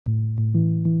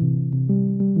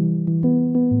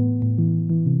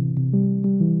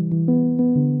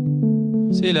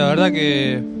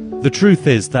The truth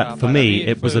is that for me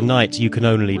it was a night you can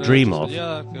only dream of,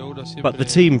 but the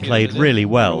team played really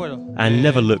well and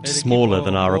never looked smaller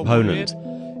than our opponent,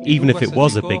 even if it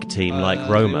was a big team like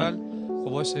Roma.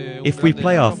 If we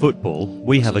play our football,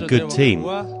 we have a good team.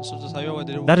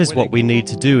 That is what we need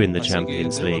to do in the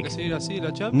Champions League.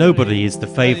 Nobody is the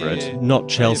favourite, not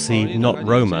Chelsea, not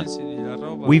Roma.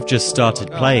 We've just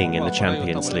started playing in the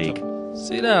Champions League.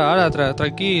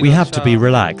 We have to be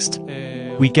relaxed.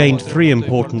 We gained 3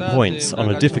 important points on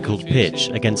a difficult pitch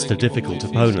against a difficult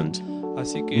opponent.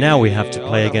 Now we have to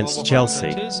play against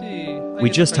Chelsea. We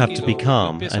just have to be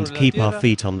calm and keep our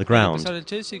feet on the ground.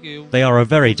 They are a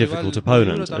very difficult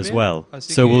opponent as well,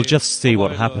 so we'll just see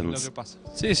what happens.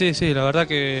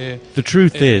 The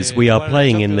truth is we are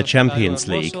playing in the Champions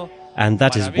League, and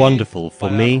that is wonderful for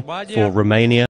me, for Romania,